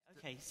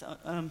Okay, so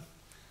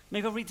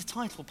maybe I'll read the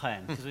title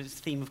poem, because it's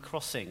the theme of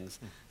crossings.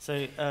 So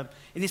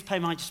in this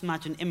poem, I just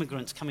imagine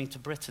immigrants coming to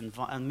Britain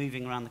and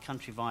moving around the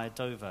country via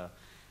Dover.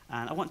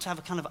 And I want to have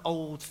a kind of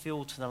old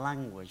feel to the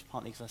language,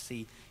 partly because I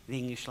see the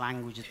English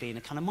language as being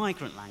a kind of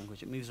migrant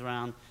language. It moves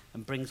around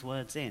and brings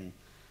words in. And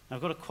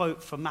I've got a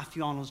quote from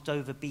Matthew Arnold's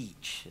Dover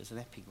Beach as an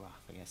epigraph,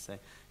 I guess. So,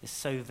 it's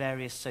so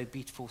various, so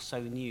beautiful, so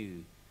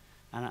new.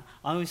 And I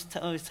always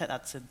take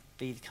that to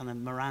be kind of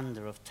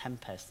Miranda of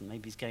Tempest, and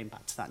maybe he's going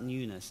back to that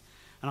newness.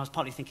 And I was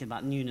partly thinking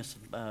about newness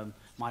of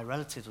my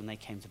relatives when they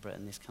came to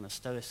Britain, this kind of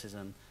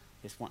stoicism,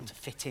 this wanting to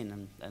fit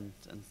in and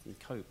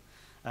cope.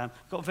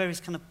 Got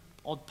various kind of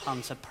odd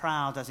puns, so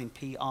proud as in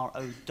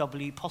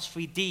P-R-O-W,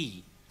 apostrophe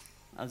D,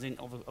 as in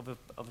of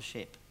a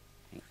ship.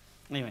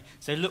 Anyway,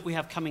 so look, we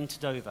have coming to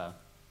Dover.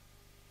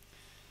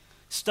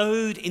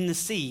 Stowed in the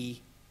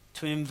sea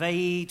to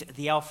invade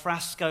the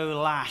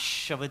alfresco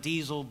lash of a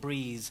diesel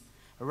breeze,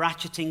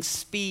 ratcheting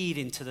speed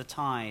into the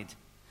tide.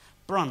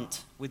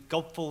 Brunt with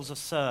gobfuls of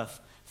surf,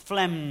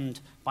 phlegmed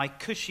by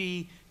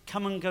cushy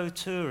come-and-go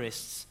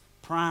tourists,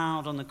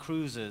 proud on the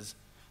cruisers,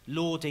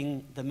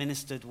 lauding the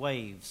ministered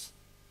waves.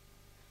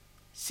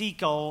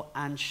 Seagull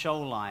and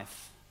shoal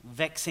life,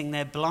 vexing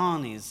their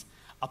blarneys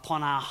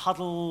upon our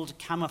huddled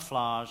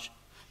camouflage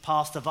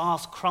past the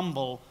vast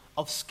crumble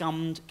of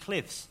scummed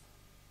cliffs,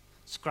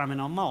 scramming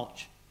on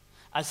mulch,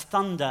 as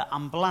thunder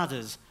and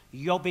bladders,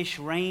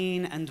 yobbish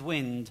rain and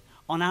wind,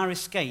 on our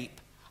escape,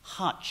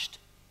 hutched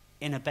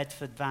in a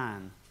Bedford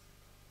van.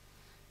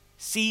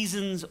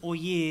 Seasons or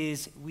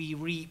years we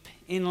reap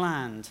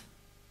inland,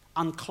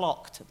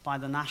 unclocked by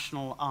the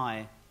national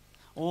eye,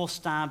 or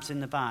stabs in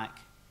the back,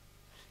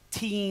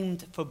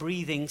 teemed for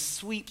breathing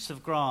sweeps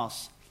of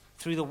grass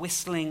through the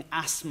whistling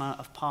asthma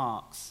of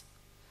parks,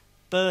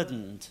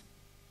 burdened,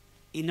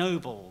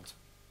 ennobled,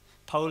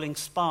 polling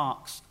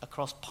sparks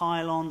across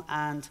pylon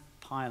and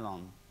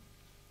pylon.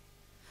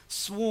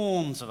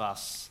 Swarms of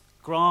us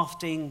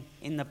grafting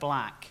in the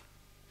black,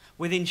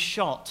 within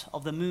shot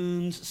of the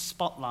moon's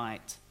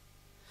spotlight,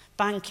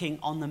 banking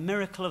on the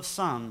miracle of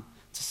sun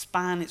to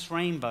span its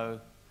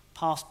rainbow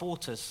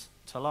passport us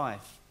to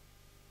life.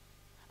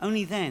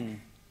 Only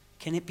then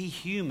can it be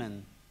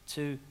human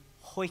to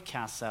hoik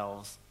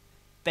ourselves,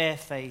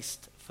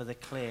 barefaced for the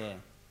clear.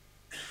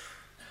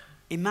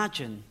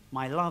 Imagine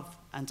my love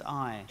and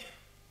I,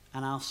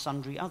 and our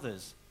sundry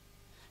others,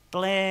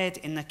 blared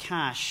in the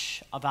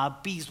cash of our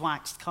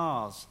beeswaxed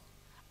cars,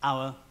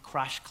 our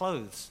crash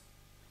clothes.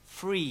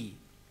 Free,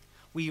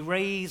 we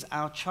raise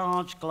our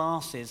charged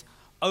glasses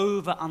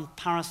over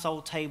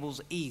unparasoled tables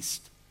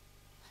east,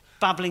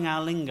 babbling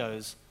our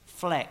lingos,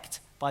 flecked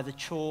by the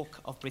chalk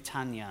of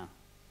Britannia.